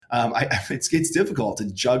It's difficult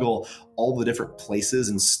to juggle all the different places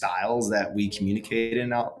and styles that we communicate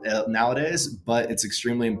in nowadays, but it's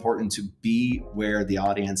extremely important to be where the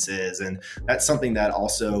audience is. And that's something that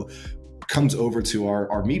also comes over to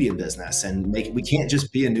our media business, and we can't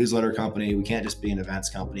just be a newsletter company. We can't just be an events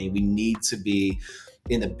company. We need to be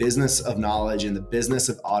in the business of knowledge, in the business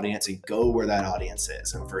of audience, and go where that audience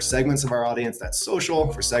is. And for segments of our audience, that's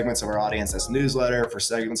social. For segments of our audience, that's newsletter. For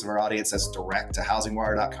segments of our audience, that's direct to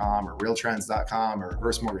housingwire.com or realtrends.com or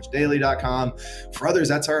reversemortgagedaily.com. For others,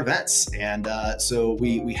 that's our events. And so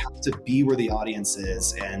we have to be where the audience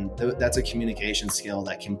is. And that's a communication skill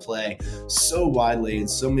that can play so widely in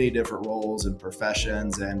so many different roles and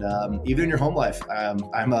professions, and even in your home life.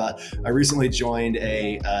 I recently joined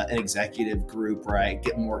an executive group where I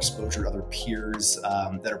get more exposure to other peers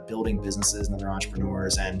that are building businesses and other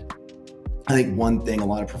entrepreneurs. And I think one thing a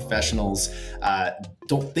lot of professionals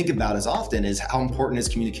don't think about as often is how important is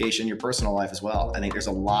communication in your personal life as well. I think there's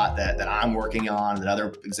a lot that I'm working on, that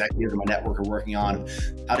other executives in my network are working on,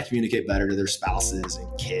 how to communicate better to their spouses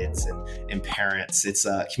and kids and parents. It's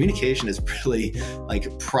communication is really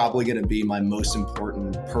probably going to be my most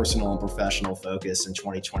important personal and professional focus in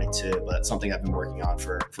 2022, but it's something I've been working on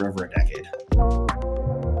for over a decade.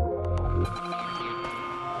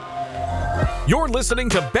 You're listening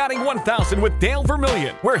to Batting 1000 with Dale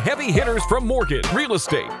Vermillion, where heavy hitters from mortgage, real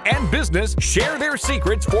estate, and business share their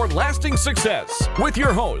secrets for lasting success. With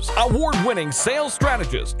your host, award-winning sales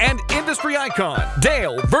strategist and industry icon,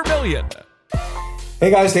 Dale Vermillion.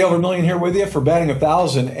 Hey guys, Dale Vermillion here with you for Batting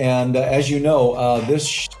 1000. And as you know,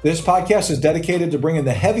 this podcast is dedicated to bringing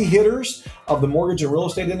the heavy hitters of the mortgage and real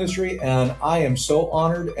estate industry. And I am so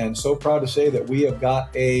honored and so proud to say that we have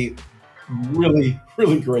got a really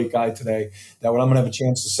great guy today that I'm going to have a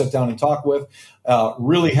chance to sit down and talk with.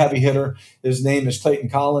 Really heavy hitter. His name is Clayton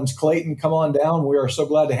Collins. Clayton, come on down. We are so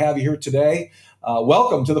glad to have you here today.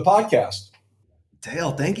 Welcome to the podcast.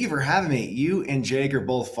 Dale, thank you for having me. You and Jake are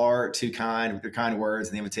both far too kind with your kind words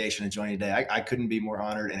and the invitation to join you today. I couldn't be more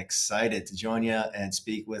honored and excited to join you and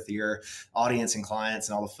speak with your audience and clients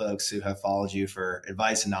and all the folks who have followed you for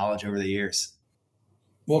advice and knowledge over the years.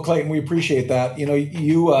 Well, Clayton, we appreciate that. You know,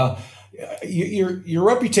 your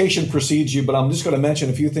reputation precedes you, but I'm just going to mention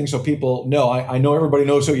a few things so people know. I know everybody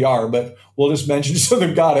knows who you are, but we'll just mention so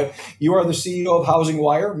they've got it. You are the CEO of Housing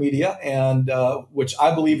Wire Media, and which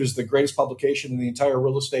I believe is the greatest publication in the entire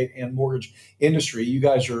real estate and mortgage industry. You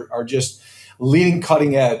guys are just leading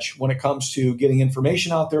cutting edge when it comes to getting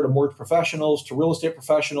information out there to mortgage professionals, to real estate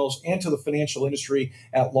professionals, and to the financial industry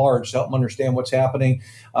at large to help them understand what's happening.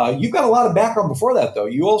 You've got a lot of background before that, though.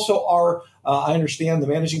 You also are, I understand, the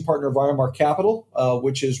managing partner of IMR Capital,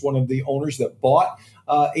 which is one of the owners that bought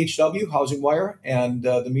HW, Housing Wire, and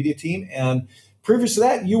the media team. And previous to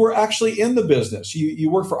that, you were actually in the business. You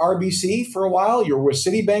worked for RBC for a while. You were with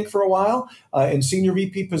Citibank for a while in senior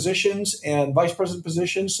VP positions and vice president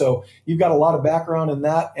positions. So you've got a lot of background in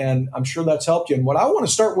that, and I'm sure that's helped you. And what I want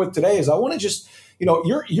to start with today is I want to just,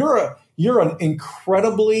 you're an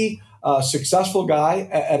incredibly successful guy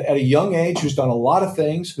at a young age who's done a lot of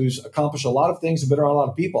things, who's accomplished a lot of things, and been around a lot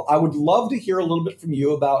of people. I would love to hear a little bit from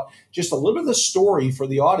you about just a little bit of the story for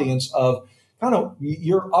the audience of kind of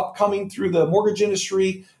your upcoming through the mortgage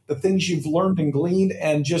industry, the things you've learned and gleaned,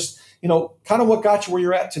 and just, kind of what got you where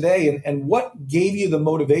you're at today, and what gave you the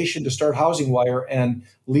motivation to start Housing Wire and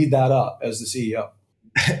lead that up as the CEO.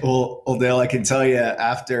 Well, Dale, I can tell you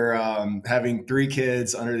after having 3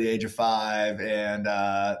 kids under the age of 5 and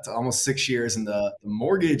almost 6 years in the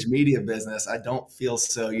mortgage media business, I don't feel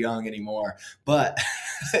so young anymore, but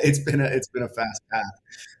it's been a fast path.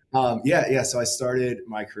 So I started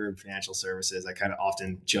my career in financial services. I kind of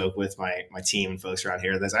often joke with my team and folks around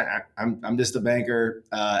here that I'm just a banker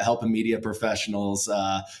helping media professionals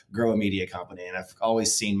grow a media company. And I've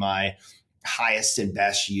always seen my highest and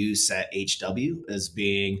best use at HW as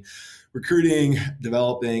being recruiting,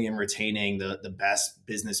 developing, and retaining the best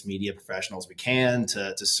business media professionals we can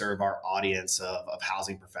to serve our audience of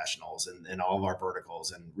housing professionals and all of our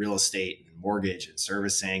verticals and real estate and mortgage and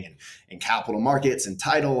servicing and capital markets and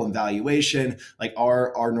title and valuation. Like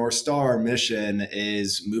our North Star mission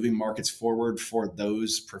is moving markets forward for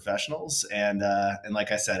those professionals. And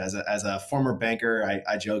like I said, as a former banker,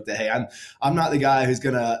 I joke that, hey, I'm not the guy who's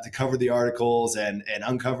gonna cover the articles and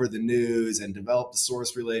uncover the news and develop the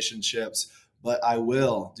source relationships, but I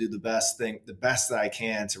will do the best that I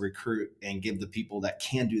can to recruit and give the people that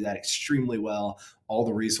can do that extremely well all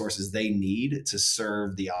the resources they need to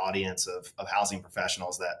serve the audience of housing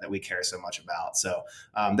professionals that we care so much about. So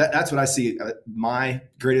that's what I see my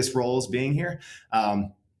greatest roles being here.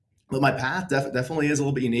 But my path definitely is a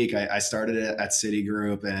little bit unique. I started at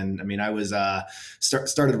Citigroup, and I mean, I was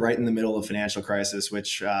started right in the middle of the financial crisis,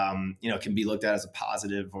 which can be looked at as a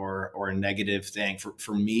positive or a negative thing.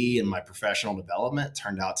 For me and my professional development,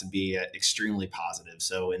 turned out to be extremely positive.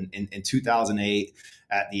 So in 2008.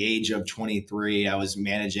 At the age of 23, I was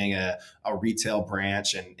managing a retail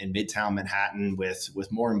branch in Midtown Manhattan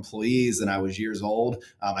with more employees than I was years old.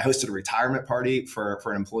 I hosted a retirement party for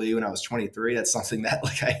an employee when I was 23. That's something that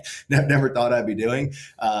I never thought I'd be doing.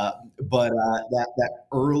 But that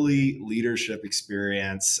early leadership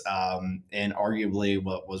experience, and arguably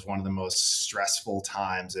what was one of the most stressful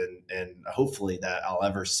times, and hopefully that I'll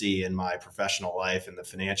ever see in my professional life in the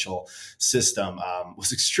financial system,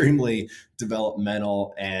 was extremely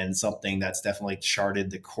developmental and something that's definitely charted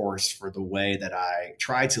the course for the way that I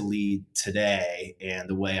try to lead today and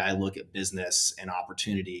the way I look at business and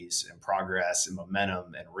opportunities and progress and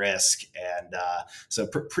momentum and risk. And so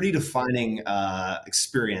pretty defining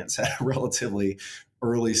experience at a relatively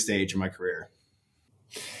early stage in my career.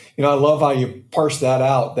 I love how you parse that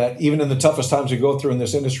out, that even in the toughest times we go through in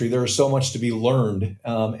this industry, there is so much to be learned.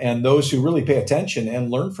 And those who really pay attention and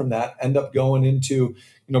learn from that end up going into,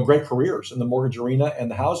 great careers in the mortgage arena and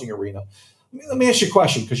the housing arena. Let me ask you a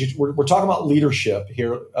question, because we're talking about leadership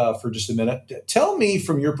here for just a minute. Tell me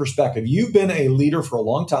from your perspective, you've been a leader for a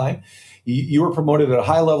long time. You were promoted at a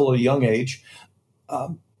high level at a young age.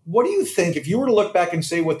 What do you think, if you were to look back and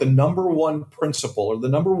say what the number one principle or the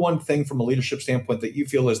number one thing from a leadership standpoint that you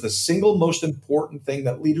feel is the single most important thing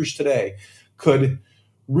that leaders today could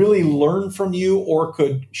really learn from you or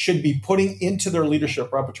should be putting into their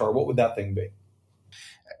leadership repertoire, what would that thing be?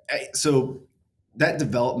 So that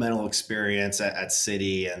developmental experience at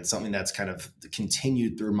Citi, and something that's kind of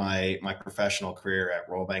continued through my professional career at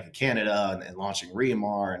Royal Bank of Canada and launching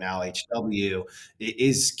Remar and now HW,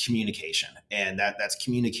 is communication. And that's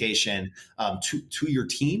communication to your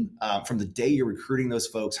team, from the day you're recruiting those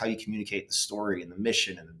folks, how you communicate the story and the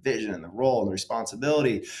mission and the vision and the role and the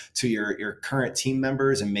responsibility to your current team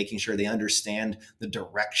members, and making sure they understand the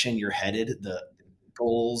direction you're headed, the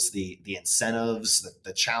goals, the incentives,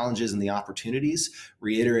 the challenges, and the opportunities,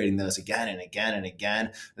 reiterating those again and again and again.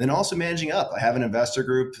 And then also managing up. I have an investor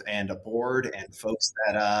group and a board and folks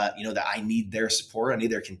that that I need their support. I need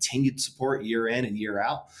their continued support year in and year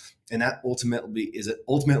out. And that ultimately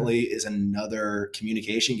is another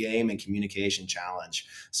communication game and communication challenge.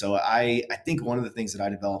 So I think one of the things that I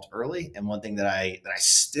developed early, and one thing that I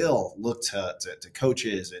still look to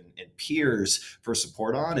coaches and peers for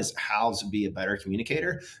support on, is how to be a better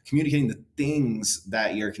communicator, communicating the things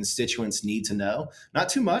that your constituents need to know. Not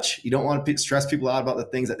too much. You don't want to stress people out about the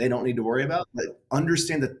things that they don't need to worry about, but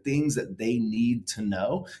understand the things that they need to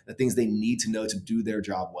know, the things they need to know to do their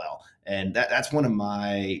job well. And that's one of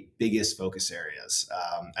my biggest focus areas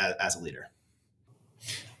as a leader.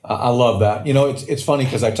 I love that. It's funny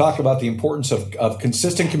because I talk about the importance of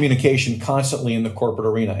consistent communication constantly in the corporate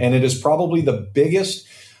arena. And it is probably the biggest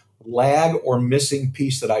lag or missing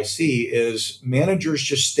piece that I see is managers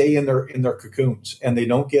just stay in their cocoons, and they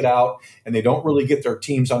don't get out, and they don't really get their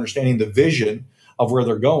teams understanding the vision of where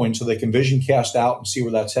they're going so they can vision cast out and see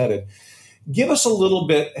where that's headed. Give us a little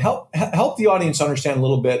bit, help the audience understand a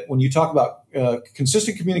little bit when you talk about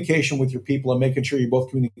consistent communication with your people and making sure you're both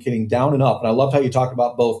communicating down and up. And I love how you talk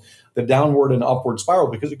about both the downward and upward spiral,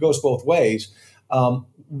 because it goes both ways.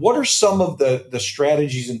 What are some of the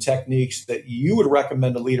strategies and techniques that you would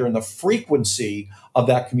recommend a leader in the frequency of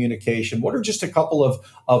that communication? What are just a couple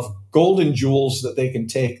of golden jewels that they can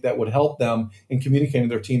take that would help them in communicating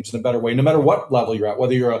with their teams in a better way, no matter what level you're at,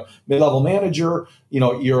 whether you're a mid-level manager,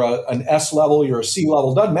 you're an S level, you're a C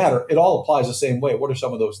level, doesn't matter. It all applies the same way. What are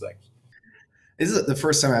some of those things? This is the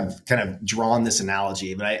first time I've kind of drawn this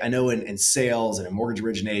analogy, but I know in sales and in mortgage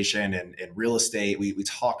origination and real estate, we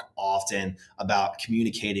talk often about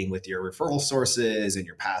communicating with your referral sources and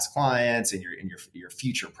your past clients and your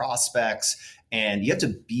future prospects, and you have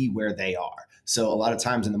to be where they are. So a lot of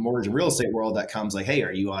times in the mortgage and real estate world, that comes like, hey,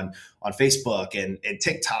 are you on Facebook and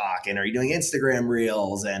TikTok? And are you doing Instagram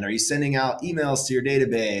reels? And are you sending out emails to your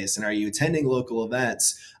database? And are you attending local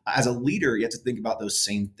events? As a leader, you have to think about those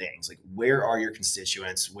same things. Like, where are your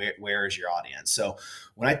constituents? Where is your audience? So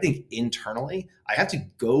when I think internally, I have to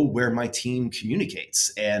go where my team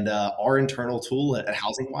communicates. And our internal tool at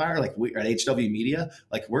Housing Wire, like we at HW Media,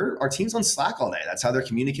 like our team's on Slack all day. That's how they're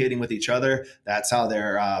communicating with each other. That's how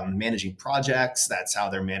they're managing projects. That's how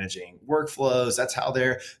they're managing workflows. That's how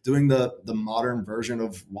they're doing the modern version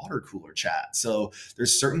of water cooler chat. So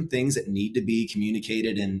there's certain things that need to be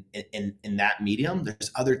communicated in that medium.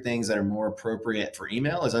 There's other things that are more appropriate for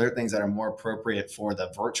email. There's other things that are more appropriate for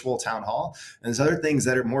the virtual town hall. And there's other things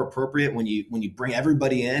that are more appropriate when you bring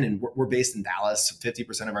everybody in. And we're based in Dallas.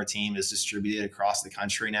 50% of our team is distributed across the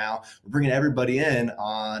country now. We're bringing everybody in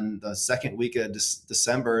on the second week of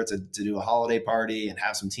December to do a holiday party and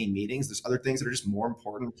have some team meetings. There's other things that are just more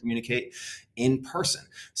important to communicate in person.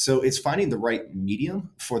 So it's finding the right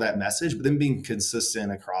medium for that message, but then being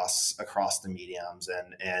consistent across the mediums,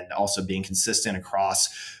 and also being consistent across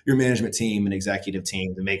your management team and executive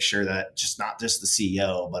team to make sure that not just the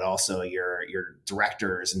CEO, but also your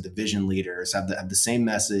directors and division leaders have the same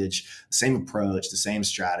message, the same approach, the same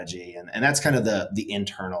strategy. And that's kind of the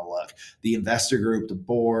internal look. The investor group, the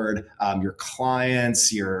board, your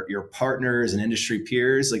clients, your partners and industry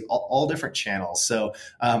peers, like all different channels. So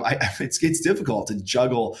it's difficult to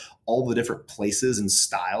juggle all the different places and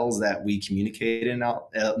styles that we communicate in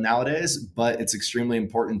nowadays, but it's extremely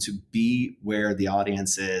important to be where the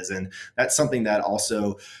audience is. And that's something that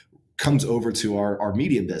also comes over to our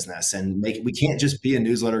media business, and we can't just be a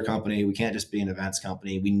newsletter company. We can't just be an events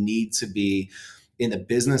company. We need to be in the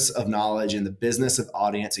business of knowledge, in the business of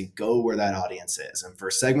audience, and go where that audience is. And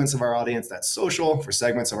for segments of our audience, that's social. For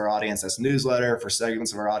segments of our audience, that's newsletter. For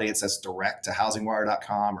segments of our audience, that's direct to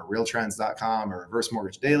housingwire.com or realtrends.com or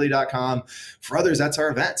reversemortgagedaily.com. For others, that's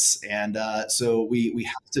our events. And so we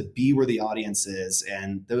have to be where the audience is.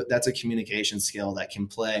 And that's a communication skill that can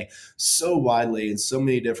play so widely in so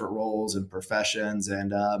many different roles and professions.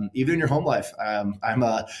 And even in your home life,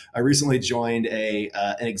 I recently joined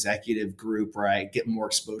an executive group where I get more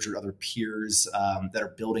exposure to other peers that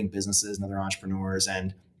are building businesses and other entrepreneurs.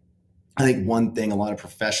 And I think one thing a lot of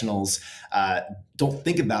professionals don't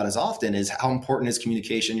think about as often is how important is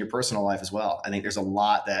communication in your personal life as well. I think there's a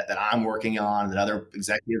lot that I'm working on, that other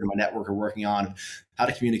executives in my network are working on, how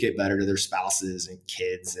to communicate better to their spouses and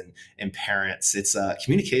kids and parents. It's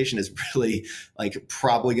communication is really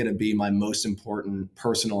probably going to be my most important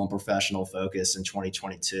personal and professional focus in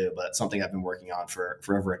 2022, but something I've been working on for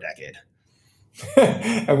over a decade.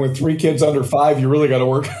 And with 3 kids under 5, you really got to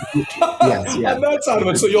work yes, yeah. on that side of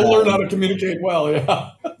it. So you'll learn how to communicate well.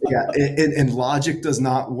 Yeah. Yeah. And logic does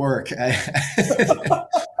not work. I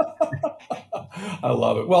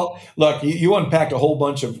love it. Well, look, you unpacked a whole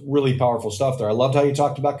bunch of really powerful stuff there. I loved how you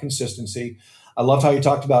talked about consistency. I loved how you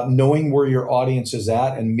talked about knowing where your audience is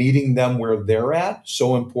at and meeting them where they're at.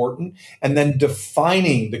 So important. And then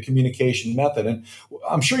defining the communication method. And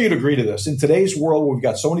I'm sure you'd agree to this. In today's world, we've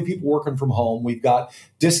got so many people working from home. We've got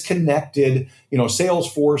disconnected,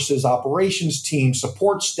 sales forces, operations teams,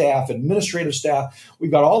 support staff, administrative staff. We've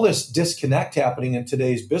got all this disconnect happening in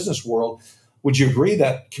today's business world. Would you agree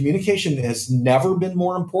that communication has never been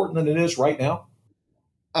more important than it is right now?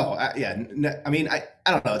 Oh, yeah. I mean, I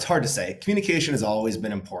don't know. It's hard to say. Communication has always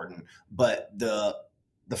been important, but the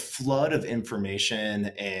flood of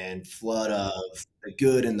information and flood of the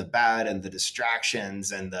good and the bad and the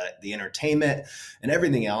distractions and the entertainment and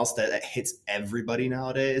everything else that hits everybody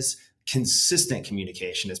nowadays, consistent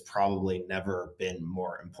communication has probably never been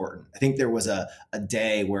more important. I think there was a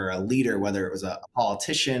day where a leader, whether it was a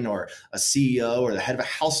politician or a CEO or the head of a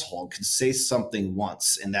household, could say something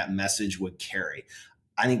once and that message would carry.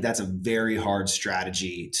 I think that's a very hard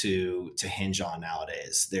strategy to hinge on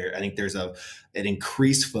nowadays. I think there's an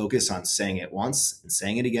increased focus on saying it once and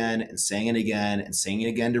saying it again and saying it again and saying it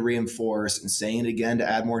again to reinforce and saying it again to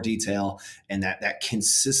add more detail, and that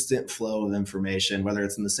consistent flow of information, whether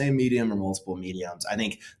it's in the same medium or multiple mediums. I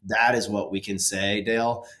think that is what we can say,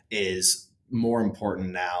 Dale, is more important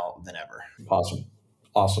now than ever.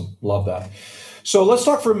 Awesome. Love that. So let's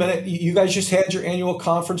talk for a minute. You guys just had your annual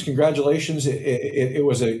conference. Congratulations. It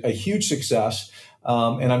was a huge success.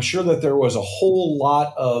 And I'm sure that there was a whole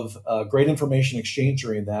lot of great information exchanged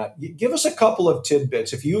during that. Give us a couple of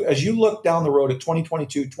tidbits. As you look down the road at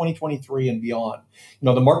 2022, 2023 and beyond,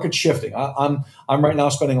 the market's shifting. I'm right now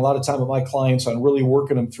spending a lot of time with my clients on really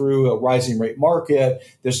working them through a rising rate market,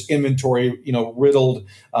 this inventory, riddled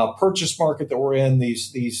purchase market that we're in,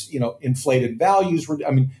 these inflated values.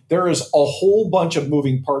 There is a whole bunch of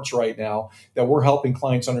moving parts right now that we're helping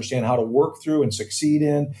clients understand how to work through and succeed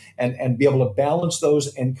in and be able to balance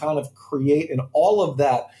those and kind of create in all of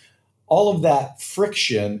that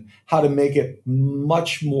friction, how to make it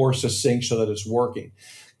much more succinct so that it's working.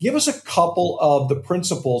 Give us a couple of the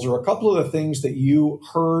principles or a couple of the things that you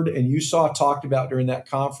heard and you saw talked about during that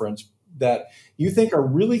conference that you think are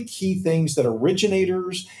really key things that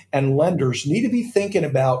originators and lenders need to be thinking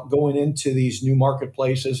about going into these new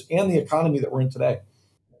marketplaces and the economy that we're in today.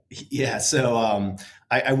 Yeah, so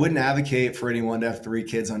I wouldn't advocate for anyone to have 3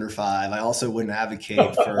 kids under 5. I also wouldn't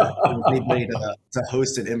advocate for anybody to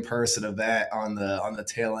host an in-person event on the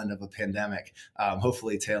tail end of a pandemic.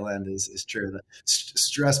 Hopefully, tail end is true. The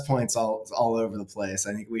stress points all over the place.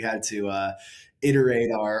 I think we had to iterate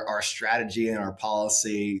our strategy and our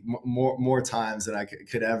policy more times than I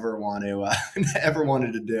could ever want to ever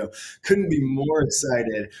wanted to do. Couldn't be more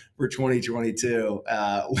excited for 2022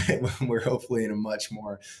 when we're hopefully in a much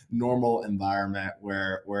more normal environment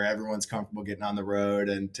where everyone's comfortable getting on the road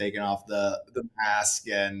and taking off the mask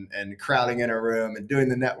and crowding in a room and doing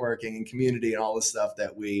the networking and community and all the stuff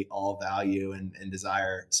that we all value and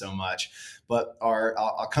desire so much. But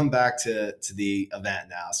I'll come back to the event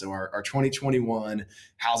now. So our 2021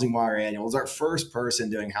 Housing Wire Annual was our first time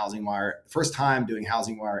doing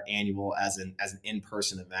Housing Wire Annual as an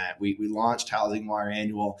in-person event. We launched Housing Wire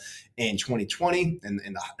Annual in 2020 in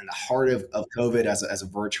the heart of COVID as a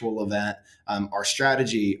virtual event. Our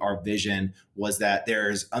strategy, our vision was that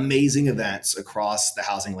there's amazing events across the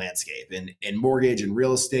housing landscape in mortgage and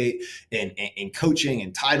real estate, in coaching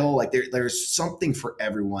and title. Like there's something for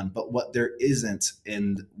everyone, but what there isn't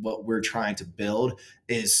in what we're trying to build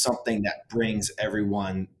is something that brings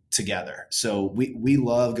everyone together. So we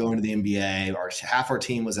love going to the NBA. Half our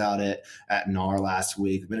team was out at NAR last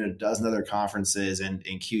week. We've been at a dozen other conferences in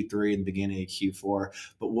Q3 and the beginning of Q4.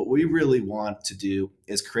 But what we really want to do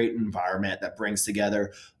is create an environment that brings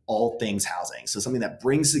together all things housing. So something that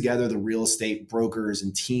brings together the real estate brokers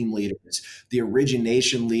and team leaders, the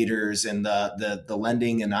origination leaders and the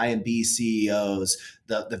lending and IMB CEOs,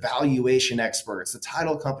 the valuation experts, the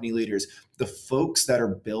title company leaders, the folks that are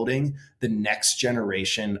building the next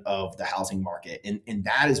generation of the housing market. And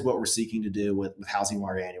that is what we're seeking to do with Housing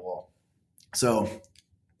Wire Annual. So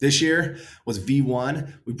this year was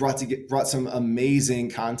V1. We brought some amazing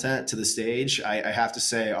content to the stage. I have to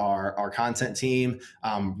say our content team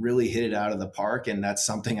really hit it out of the park, and that's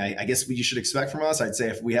something I guess you should expect from us. I'd say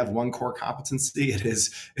if we have one core competency, it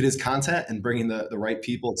is content and bringing the right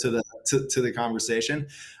people to the conversation.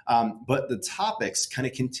 But the topics kind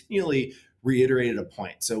of continually reiterated a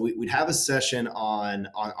point. So we'd have a session on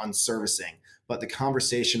servicing, but the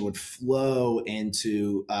conversation would flow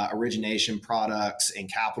into origination products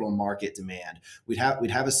and capital market demand. We'd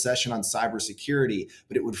have a session on cybersecurity,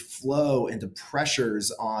 but it would flow into pressures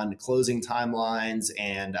on closing timelines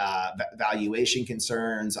and valuation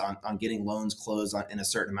concerns on getting loans closed in a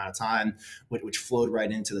certain amount of time, which flowed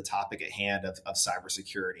right into the topic at hand of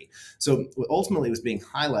cybersecurity. So what ultimately was being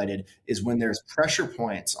highlighted is when there's pressure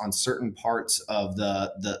points on certain parts of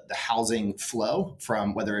the housing flow,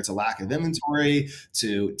 from whether it's a lack of inventory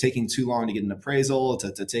to taking too long to get an appraisal,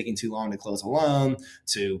 to taking too long to close a loan,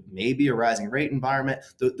 to maybe a rising rate environment.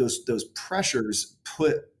 Those pressures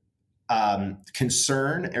put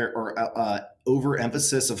concern or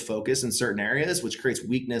overemphasis of focus in certain areas, which creates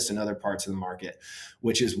weakness in other parts of the market,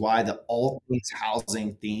 which is why the all things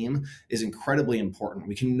housing theme is incredibly important.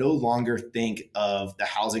 We can no longer think of the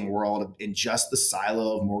housing world in just the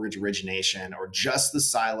silo of mortgage origination or just the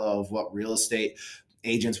silo of what real estate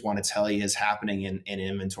agents want to tell you is happening in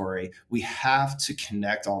inventory. We have to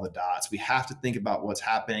connect all the dots. We have to think about what's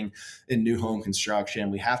happening in new home construction.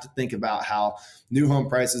 We have to think about how new home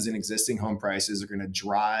prices and existing home prices are going to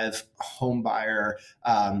drive home buyer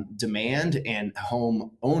demand and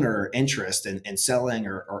home owner interest in selling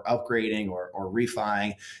or upgrading or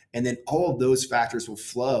refining. And then all of those factors will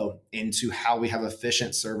flow into how we have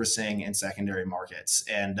efficient servicing and secondary markets.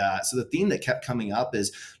 And so the theme that kept coming up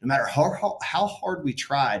is no matter how hard we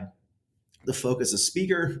tried to focus a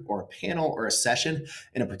speaker or a panel or a session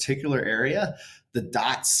in a particular area, the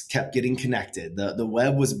dots kept getting connected. The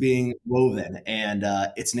web was being woven, and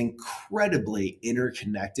it's an incredibly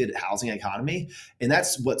interconnected housing economy. And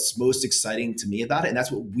that's what's most exciting to me about it. And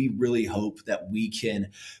that's what we really hope that we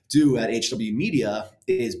can do at HW Media,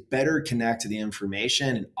 is better connect to the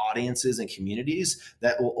information and audiences and communities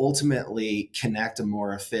that will ultimately connect a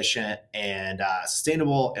more efficient and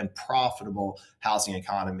sustainable and profitable housing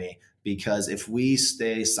economy. Because if we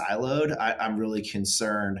stay siloed, I'm really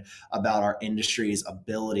concerned about our industry's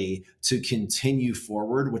ability to continue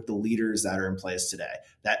forward with the leaders that are in place today.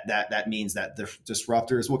 That means that the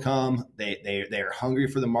disruptors will come. They are hungry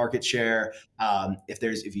for the market share.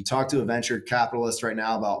 If you talk to a venture capitalist right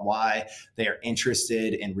now about why they are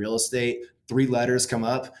interested in real estate, three letters come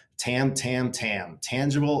up: TAM, TAM, TAM,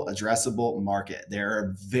 tangible, addressable market. There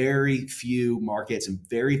are very few markets and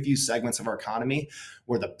very few segments of our economy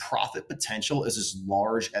where the profit potential is as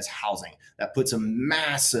large as housing. That puts a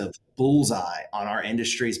massive bullseye on our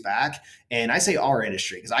industry's back. And I say our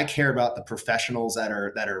industry because I care about the professionals that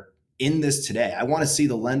are in this today. I want to see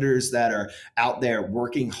the lenders that are out there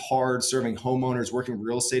working hard, serving homeowners, working with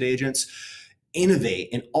real estate agents, innovate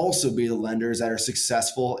and also be the lenders that are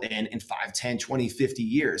successful in 5, 10, 20, 50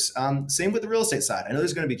 years. Same with the real estate side. I know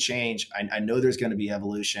there's going to be change. I know there's going to be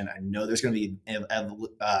evolution. I know there's going to be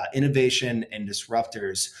innovation and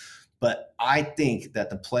disruptors. But I think that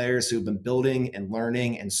the players who've been building and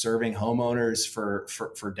learning and serving homeowners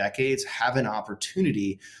for decades have an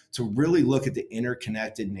opportunity to really look at the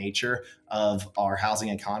interconnected nature of our housing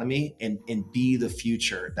economy and be the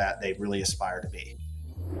future that they really aspire to be.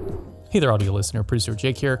 Hey there, audio listener. Producer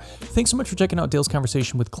Jake here. Thanks so much for checking out Dale's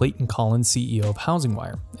conversation with Clayton Collins, CEO of Housing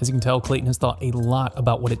Wire. As you can tell, Clayton has thought a lot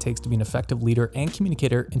about what it takes to be an effective leader and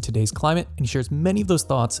communicator in today's climate, and he shares many of those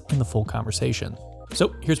thoughts in the full conversation.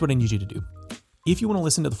 So here's what I need you to do. If you want to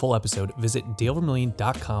listen to the full episode, visit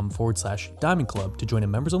dalevermillion.com/Diamond Club to join a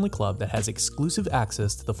members-only club that has exclusive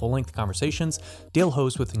access to the full-length conversations Dale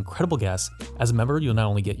hosts with incredible guests. As a member, you'll not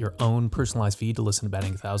only get your own personalized feed to listen to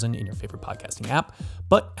Batting 1000 in your favorite podcasting app,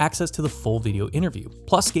 but access to the full video interview,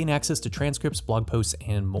 plus gain access to transcripts, blog posts,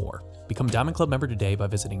 and more. Become a Diamond Club member today by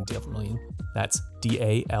visiting Dale Vermillion. That's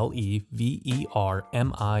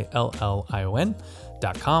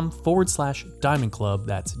DALEVERMILLION.com/Diamond Club.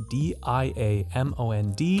 That's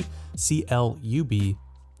DIAMONDCLUB.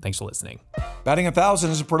 Thanks for listening. Batting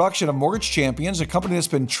 1000 is a production of Mortgage Champions, a company that's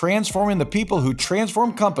been transforming the people who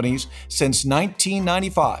transform companies since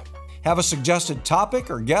 1995. Have a suggested topic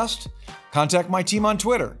or guest? Contact my team on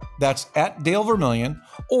Twitter. That's @DaleVermillion,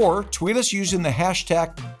 or tweet us using the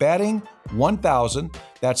hashtag Batting1000.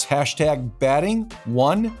 That's hashtag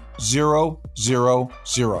Batting1000.